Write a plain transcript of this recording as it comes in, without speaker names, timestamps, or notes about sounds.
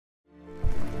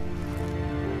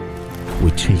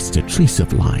we chase the trace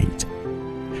of light,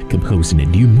 composing a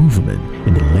new movement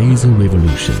in the laser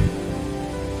revolution.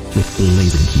 With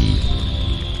blazing heat,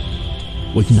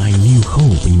 we ignite new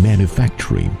hope in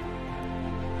manufacturing.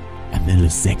 At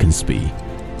millisecond speed,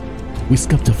 we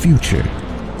sculpt the future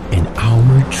in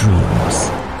our dreams.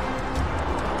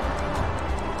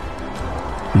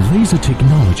 Laser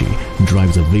technology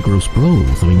drives a vigorous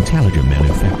growth of intelligent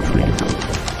manufacturing,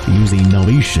 using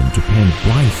innovation to paint a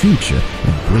bright future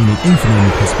and bring the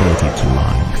infinite possibility to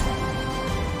life.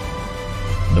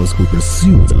 Those who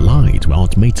pursue the light will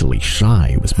ultimately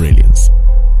shine with brilliance.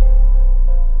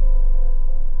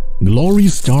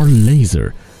 Glorystar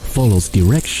Laser follows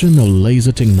direction of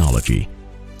laser technology,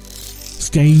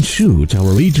 staying true to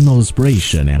our original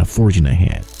inspiration and forging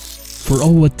ahead. For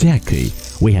over a decade,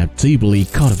 we have deeply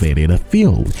cultivated a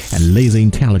field and laser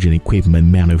intelligent equipment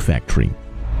manufacturing.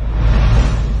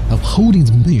 Upholding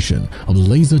the mission of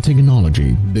laser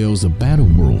technology builds a better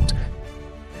world,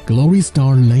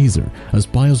 Glorystar Laser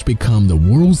aspires to become the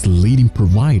world's leading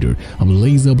provider of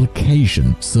laser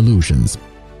application solutions.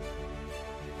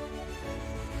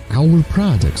 Our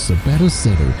products are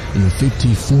bestseller in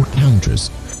 54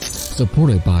 countries,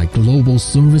 supported by a global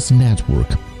service network.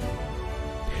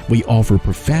 We offer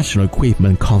professional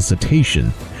equipment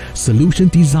consultation, solution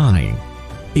design,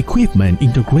 equipment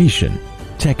integration,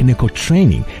 technical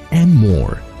training, and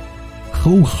more,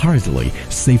 wholeheartedly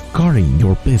safeguarding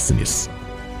your business.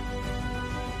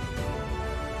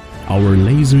 Our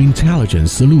laser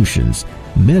intelligence solutions,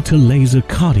 metal laser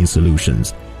cutting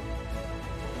solutions,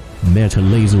 metal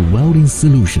laser welding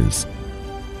solutions,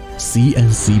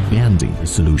 CNC bending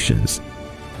solutions,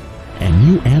 and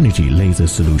new energy laser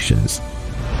solutions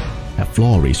have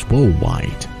flourished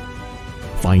worldwide,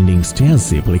 finding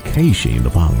extensive application in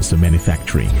advanced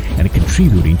manufacturing and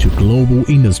contributing to global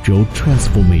industrial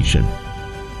transformation.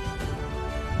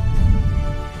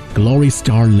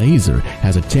 Glorystar Laser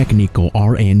has a technical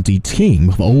R&D team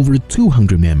of over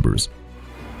 200 members.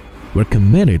 We're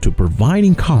committed to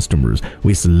providing customers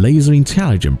with laser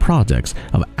intelligent products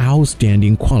of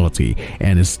outstanding quality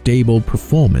and stable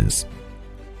performance.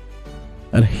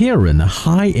 Adhering a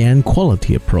high-end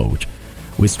quality approach,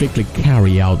 we strictly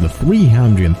carry out the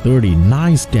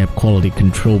 339-step quality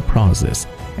control process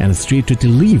and strive to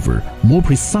deliver more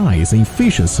precise and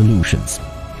efficient solutions,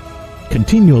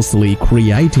 continuously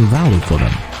creating value for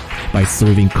them. By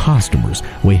serving customers,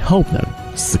 we help them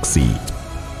succeed.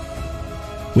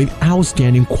 With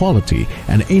outstanding quality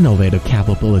and innovative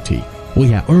capability, we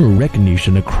have earned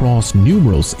recognition across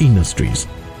numerous industries,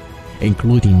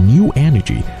 including new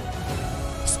energy,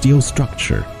 steel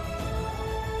structure,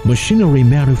 machinery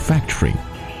manufacturing,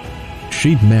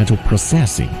 sheet metal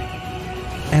processing,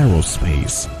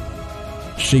 aerospace,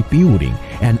 shipbuilding,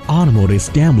 and automotive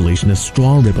establishing a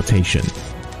strong reputation.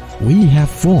 We have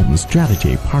formed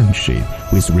strategic partnership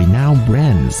with renowned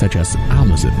brands such as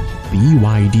Amazon,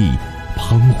 BYD,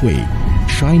 Penghui,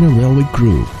 China Railway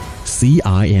Group,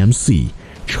 CIMC,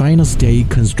 China State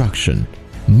Construction,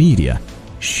 Media,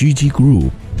 Xiji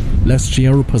Group,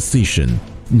 Luxury Position,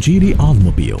 Geely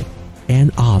Automobile,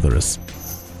 and others.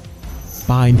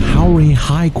 By empowering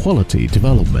high-quality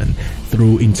development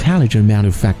through intelligent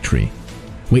manufacturing,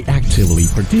 we actively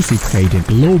participate in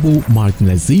global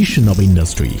marginalization of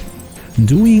industry,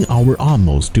 doing our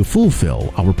utmost to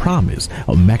fulfill our promise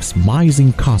of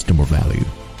maximizing customer value.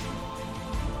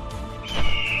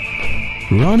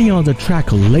 Running on the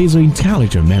track of laser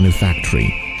intelligent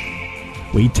manufacturing,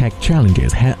 we take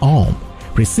challenges head-on,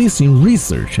 persisting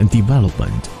research and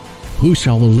development, push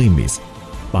our limits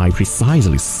by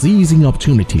precisely seizing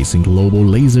opportunities in global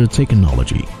laser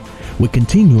technology. We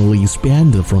continually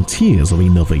expand the frontiers of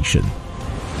innovation.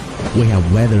 We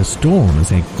have weathered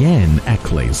storms and gained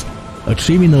accolades,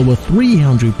 achieving over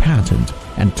 300 patent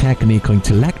and technical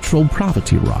intellectual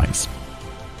property rights.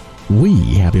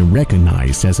 We have been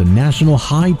recognized as a national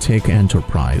high-tech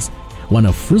enterprise, one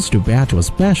of first to battle a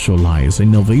specialized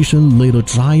innovation Little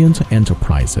Giant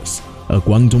Enterprises, a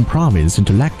Guangdong Province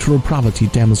intellectual property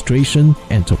demonstration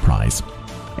enterprise,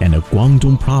 and a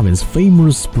Guangdong Province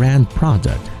famous brand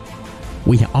product.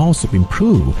 We have also been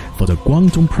approved for the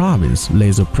Guangdong Province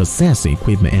Laser Processing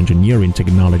Equipment Engineering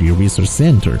Technology Research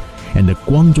Center and the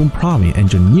Guangdong Province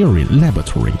Engineering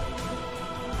Laboratory.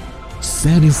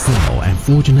 Setting sail and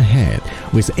forging ahead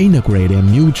with integrated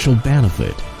and mutual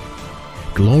benefit,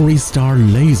 Glorystar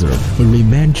Laser will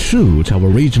remain true to our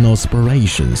original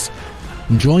aspirations.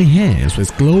 Join hands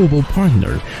with global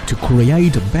partners to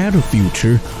create a better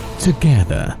future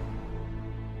together.